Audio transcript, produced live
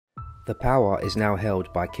The power is now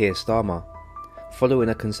held by Keir Starmer. Following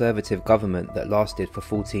a Conservative government that lasted for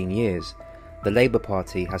 14 years, the Labour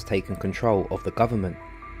Party has taken control of the government.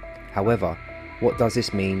 However, what does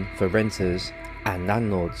this mean for renters and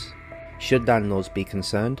landlords? Should landlords be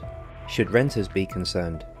concerned? Should renters be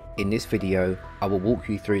concerned? In this video, I will walk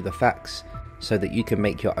you through the facts so that you can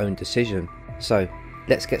make your own decision. So,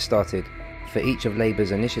 let's get started. For each of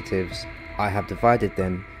Labour's initiatives, I have divided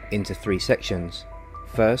them into 3 sections.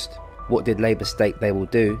 First, what did Labour state they will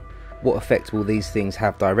do? What effect will these things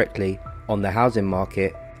have directly on the housing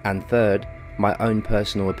market? And third, my own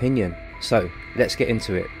personal opinion. So, let's get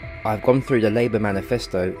into it. I've gone through the Labour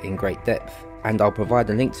Manifesto in great depth, and I'll provide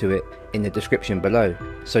a link to it in the description below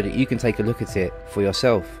so that you can take a look at it for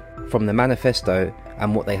yourself. From the manifesto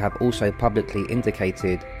and what they have also publicly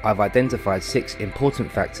indicated, I've identified 6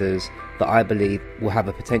 important factors that I believe will have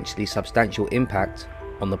a potentially substantial impact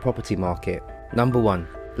on the property market. Number 1.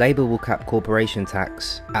 Labour will cap corporation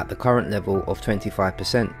tax at the current level of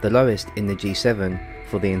 25%, the lowest in the G7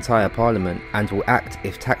 for the entire Parliament, and will act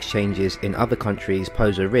if tax changes in other countries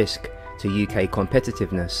pose a risk to UK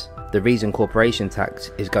competitiveness. The reason corporation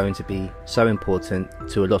tax is going to be so important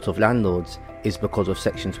to a lot of landlords is because of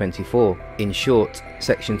Section 24. In short,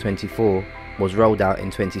 Section 24 was rolled out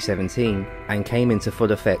in 2017 and came into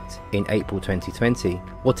full effect in April 2020.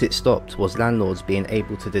 What it stopped was landlords being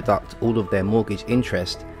able to deduct all of their mortgage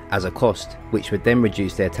interest as a cost, which would then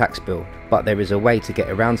reduce their tax bill. But there is a way to get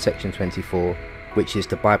around Section 24, which is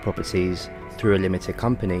to buy properties through a limited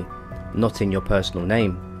company, not in your personal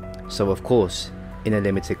name. So of course, in a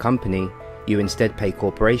limited company, you instead pay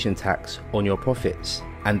corporation tax on your profits,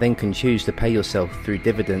 and then can choose to pay yourself through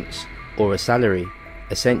dividends or a salary,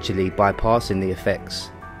 essentially bypassing the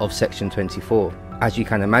effects of Section 24. As you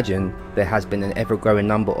can imagine, there has been an ever-growing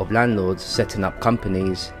number of landlords setting up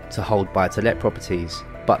companies to hold buy-to-let properties,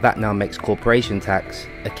 but that now makes corporation tax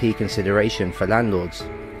a key consideration for landlords.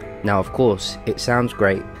 Now of course, it sounds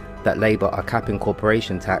great that Labour are capping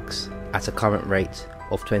corporation tax at a current rate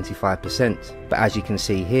of 25%, but as you can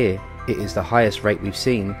see here, it is the highest rate we've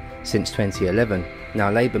seen since 2011.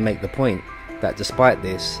 Now Labour make the point that despite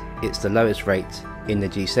this, it's the lowest rate in the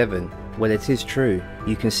G7. Well, it is true.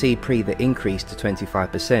 You can see pre the increase to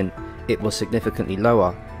 25%, it was significantly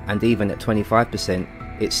lower, and even at 25%,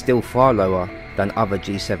 it's still far lower than other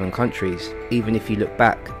G7 countries. Even if you look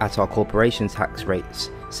back at our corporation tax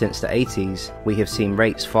rates since the 80s, we have seen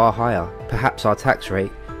rates far higher. Perhaps our tax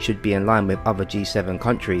rate should be in line with other G7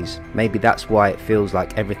 countries. Maybe that's why it feels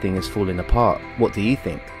like everything is falling apart. What do you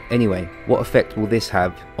think? Anyway, what effect will this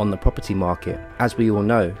have on the property market? As we all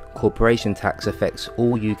know, corporation tax affects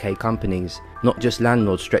all UK companies, not just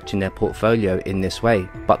landlords stretching their portfolio in this way,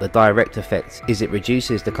 but the direct effect is it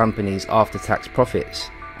reduces the company's after-tax profits,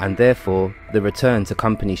 and therefore the return to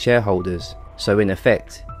company shareholders. So in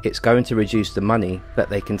effect, it's going to reduce the money that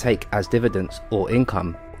they can take as dividends or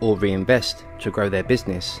income, or reinvest to grow their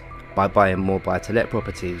business by buying more buy-to-let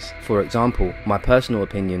properties. For example, my personal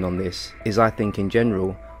opinion on this is I think in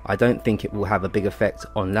general, I don't think it will have a big effect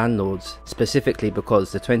on landlords, specifically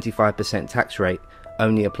because the 25% tax rate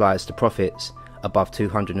only applies to profits above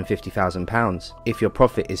 £250,000. If your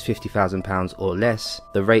profit is £50,000 or less,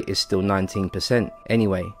 the rate is still 19%.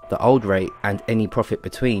 Anyway, the old rate and any profit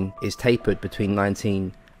between is tapered between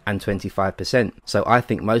 19 and 25%. So I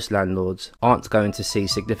think most landlords aren't going to see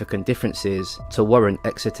significant differences to warrant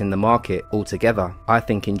exiting the market altogether. I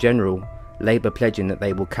think in general, Labour pledging that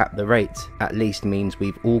they will cap the rate at least means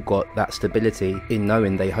we've all got that stability in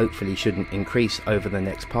knowing they hopefully shouldn't increase over the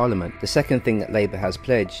next Parliament. The second thing that Labour has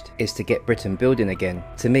pledged is to get Britain building again.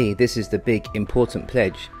 To me, this is the big important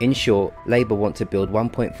pledge. In short, Labour want to build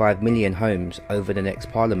 1.5 million homes over the next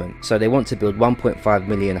Parliament. So they want to build 1.5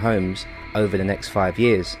 million homes over the next 5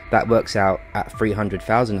 years. That works out at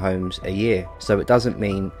 300,000 homes a year. So it doesn't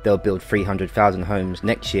mean they'll build 300,000 homes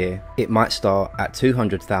next year. It might start at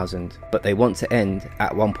 200,000, but they want to end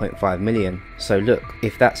at 1.5 million. So look,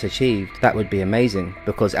 if that's achieved, that would be amazing,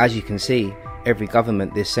 because as you can see, every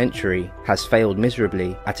government this century has failed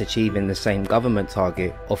miserably at achieving the same government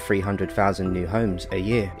target of 300,000 new homes a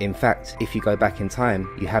year. In fact, if you go back in time,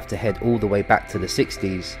 you have to head all the way back to the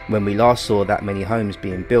 60s when we last saw that many homes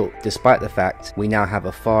being built, despite the fact we now have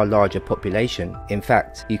a far larger population. In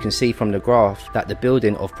fact, you can see from the graph that the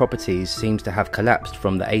building of properties seems to have collapsed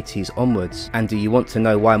from the 80s onwards. And do you want to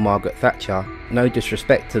know why Margaret Thatcher? No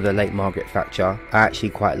disrespect to the late Margaret Thatcher, I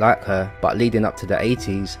actually quite like her, but leading up to the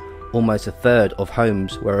 80s, almost a third of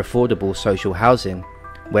homes were affordable social housing,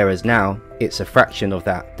 whereas now it's a fraction of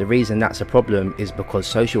that. The reason that's a problem is because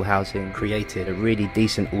social housing created a really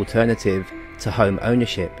decent alternative to home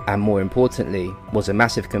ownership, and more importantly, was a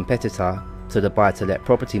massive competitor to the buy-to-let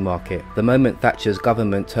property market. The moment Thatcher's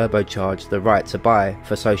government turbocharged the right to buy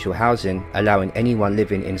for social housing, allowing anyone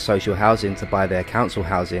living in social housing to buy their council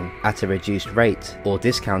housing at a reduced rate or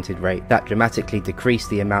discounted rate, that dramatically decreased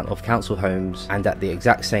the amount of council homes, and at the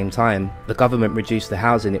exact same time, the government reduced the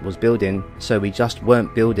housing it was building, so we just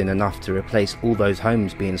weren't building enough to replace all those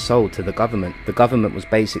homes being sold to the government. The government was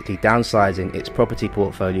basically downsizing its property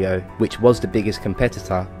portfolio, which was the biggest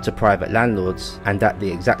competitor to private landlords, and at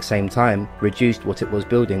the exact same time, reduced what it was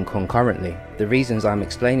building concurrently. The reasons I'm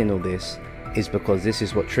explaining all this is because this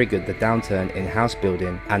is what triggered the downturn in house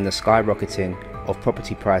building and the skyrocketing of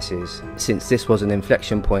property prices, since this was an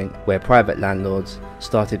inflection point where private landlords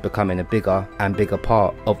started becoming a bigger and bigger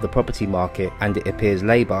part of the property market, and it appears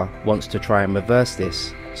Labour wants to try and reverse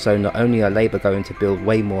this. So not only are Labour going to build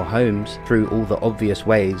way more homes through all the obvious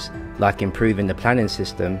ways like improving the planning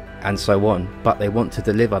system and so on, but they want to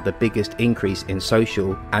deliver the biggest increase in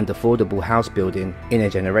social and affordable house building in a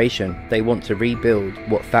generation. They want to rebuild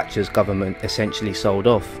what Thatcher's government essentially sold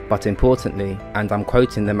off. But importantly, and I'm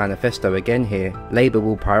quoting the manifesto again here, Labour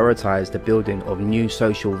will prioritise the building of new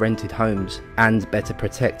social rented homes and better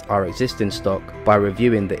protect our existing stock by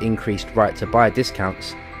reviewing the increased right to buy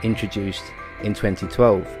discounts introduced in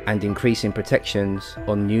 2012 and increasing protections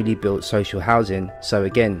on newly built social housing. So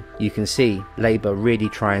again, you can see Labour really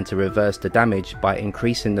trying to reverse the damage by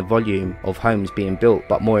increasing the volume of homes being built,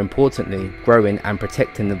 but more importantly, growing and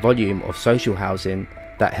protecting the volume of social housing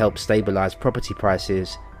that helps stabilise property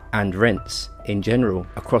prices and rents in general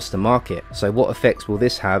across the market. So what effects will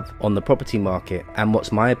this have on the property market, and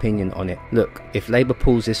what's my opinion on it? Look, if Labour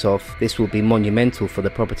pulls this off, this will be monumental for the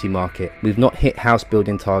property market. We've not hit house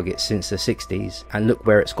building targets since the 60s, and look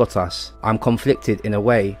where it's got us. I'm conflicted in a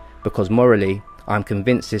way, because morally I'm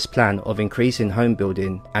convinced this plan of increasing home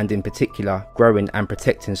building, and in particular growing and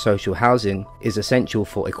protecting social housing, is essential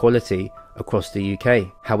for equality across the UK.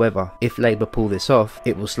 However, if Labour pull this off,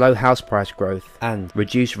 it will slow house price growth and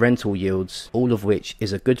reduce rental yields, all of which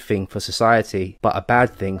is a good thing for society but a bad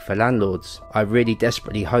thing for landlords. I really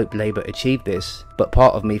desperately hope Labour achieve this, but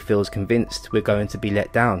part of me feels convinced we're going to be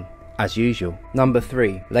let down, as usual. Number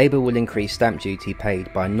 3. Labour will increase stamp duty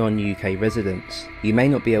paid by non-UK residents. You may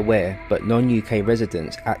not be aware, but non-UK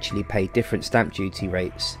residents actually pay different stamp duty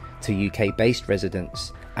rates to UK-based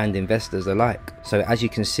residents and investors alike. So as you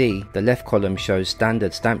can see, the left column shows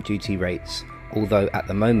standard stamp duty rates, although at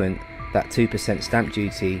the moment that 2% stamp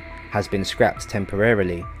duty has been scrapped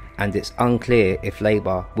temporarily, and it's unclear if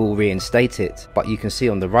Labour will reinstate it. But you can see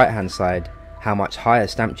on the right hand side how much higher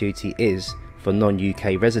stamp duty is for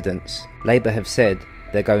non-UK residents. Labour have said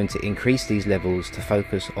they're going to increase these levels to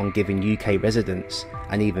focus on giving UK residents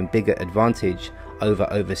an even bigger advantage over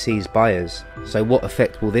overseas buyers. So what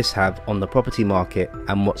effect will this have on the property market,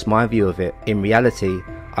 and what's my view of it? In reality,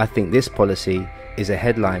 I think this policy is a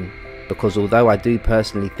headline, because although I do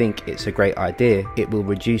personally think it's a great idea, it will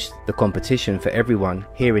reduce the competition for everyone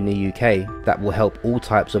here in the UK. That will help all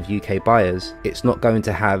types of UK buyers. It's not going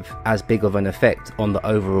to have as big of an effect on the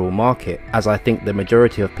overall market as I think the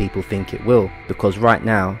majority of people think it will, because right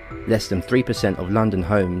now less than 3% of London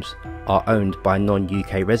homes are owned by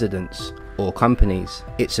non-UK residents or companies.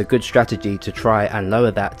 It's a good strategy to try and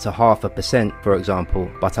lower that to 0.5%, for example,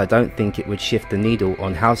 but I don't think it would shift the needle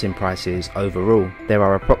on housing prices overall. There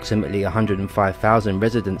are approximately 105,000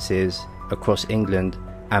 residences across England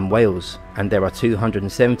and Wales, and there are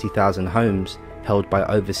 270,000 homes held by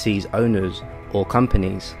overseas owners or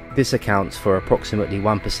companies. This accounts for approximately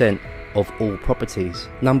 1% of all properties.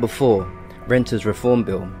 Number 4. Renters Reform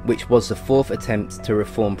Bill, which was the 4th attempt to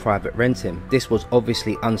reform private renting. This was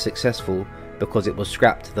obviously unsuccessful because it was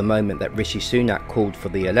scrapped the moment that Rishi Sunak called for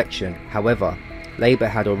the election. However, Labour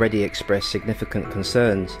had already expressed significant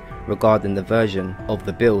concerns regarding the version of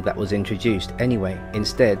the bill that was introduced anyway.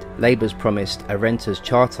 Instead, Labour's promised a renters'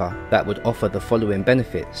 charter that would offer the following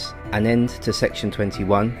benefits: an end to Section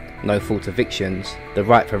 21, no-fault evictions, the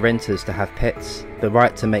right for renters to have pets, the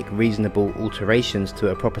right to make reasonable alterations to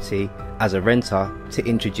a property as a renter, to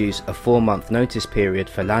introduce a 4-month notice period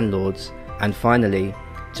for landlords, and finally,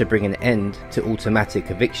 to bring an end to automatic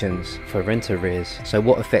evictions for rent arrears. So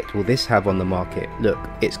what effect will this have on the market? Look,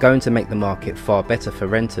 it's going to make the market far better for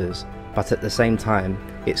renters, but at the same time,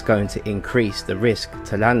 it's going to increase the risk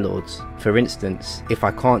to landlords. For instance, if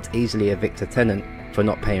I can't easily evict a tenant for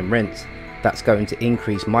not paying rent, that's going to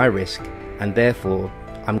increase my risk, and therefore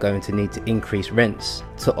I'm going to need to increase rents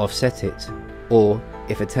to offset it. Or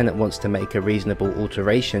if a tenant wants to make a reasonable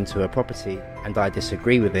alteration to a property and I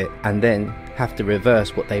disagree with it, and then have to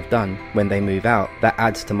reverse what they've done when they move out, that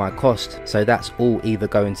adds to my cost. So that's all either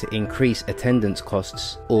going to increase attendance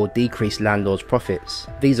costs or decrease landlords' profits.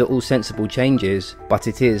 These are all sensible changes, but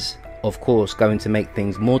it is, of course, going to make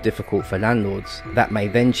things more difficult for landlords that may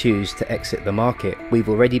then choose to exit the market. We've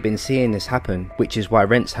already been seeing this happen, which is why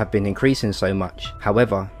rents have been increasing so much.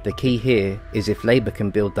 However, the key here is if Labour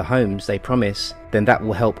can build the homes they promise, then that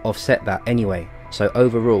will help offset that anyway. So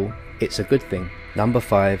overall, it's a good thing. Number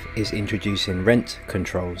 5 is introducing rent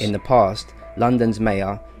controls. In the past, London's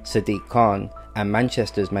Mayor, Sadiq Khan, and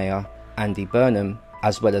Manchester's Mayor, Andy Burnham,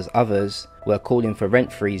 as well as others, were calling for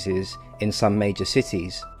rent freezes in some major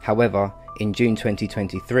cities. However, in June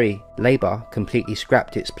 2023, Labour completely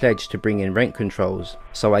scrapped its pledge to bring in rent controls,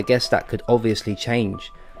 so I guess that could obviously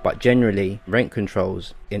change, but generally rent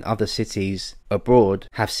controls in other cities abroad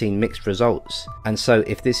have seen mixed results, and so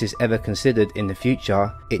if this is ever considered in the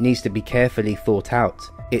future, it needs to be carefully thought out.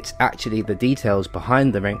 It's actually the details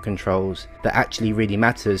behind the rent controls that actually really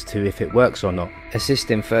matters to if it works or not.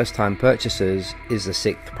 Assisting first-time purchasers is the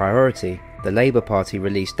 6th priority. The Labour Party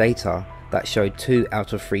released data that showed 2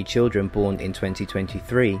 out of 3 children born in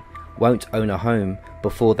 2023 won't own a home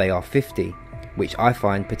before they are 50, which I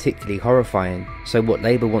find particularly horrifying. So what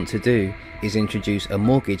Labour want to do is introduce a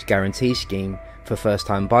mortgage guarantee scheme for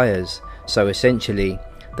first-time buyers. So essentially,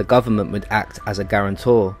 the government would act as a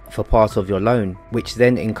guarantor for part of your loan, which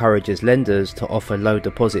then encourages lenders to offer low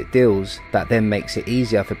deposit deals that then makes it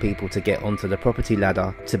easier for people to get onto the property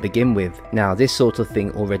ladder to begin with. Now, this sort of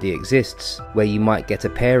thing already exists, where you might get a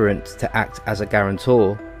parent to act as a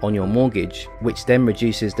guarantor on your mortgage, which then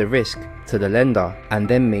reduces the risk to the lender and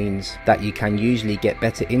then means that you can usually get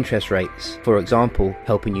better interest rates, for example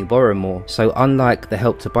helping you borrow more. So unlike the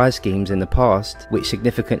help to buy schemes in the past, which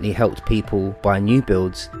significantly helped people buy new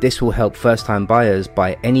builds, this will help first time buyers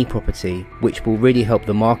buy any property, which will really help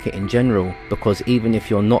the market in general, because even if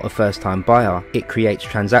you're not a first time buyer, it creates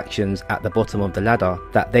transactions at the bottom of the ladder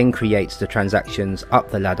that then creates the transactions up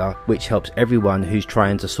the ladder, which helps everyone who's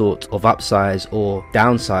trying to sort of upsize or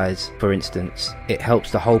downsize. For instance, it helps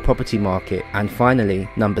the whole property market. And finally,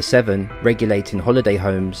 number 7, regulating holiday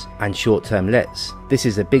homes and short-term lets. This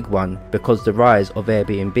is a big one because the rise of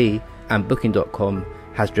Airbnb and Booking.com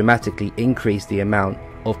has dramatically increased the amount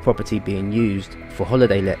of property being used for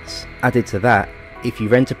holiday lets. Added to that, if you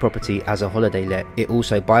rent a property as a holiday let, it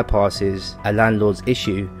also bypasses a landlord's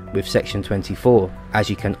issue with Section 24, as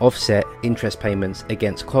you can offset interest payments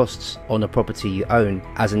against costs on a property you own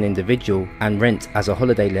as an individual and rent as a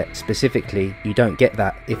holiday let. Specifically, you don't get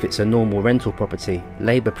that if it's a normal rental property.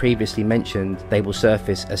 Labour previously mentioned they will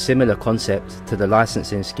surface a similar concept to the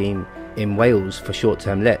licensing scheme in Wales for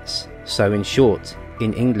short-term lets. So in short,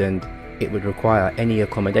 in England, it would require any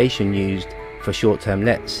accommodation used for short-term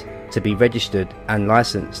lets to be registered and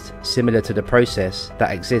licensed, similar to the process that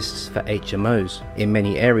exists for HMOs in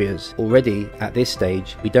many areas. Already at this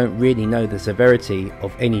stage, we don't really know the severity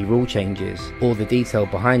of any rule changes or the detail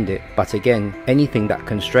behind it, but again, anything that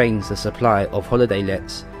constrains the supply of holiday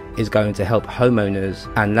lets is going to help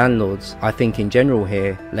homeowners and landlords. I think in general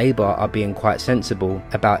here, Labour are being quite sensible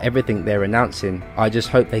about everything they're announcing. I just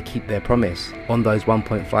hope they keep their promise on those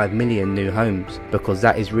 1.5 million new homes, because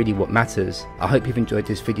that is really what matters. I hope you've enjoyed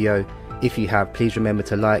this video. If you have, please remember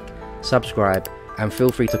to like, subscribe, and feel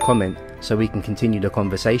free to comment so we can continue the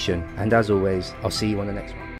conversation. And as always, I'll see you on the next one.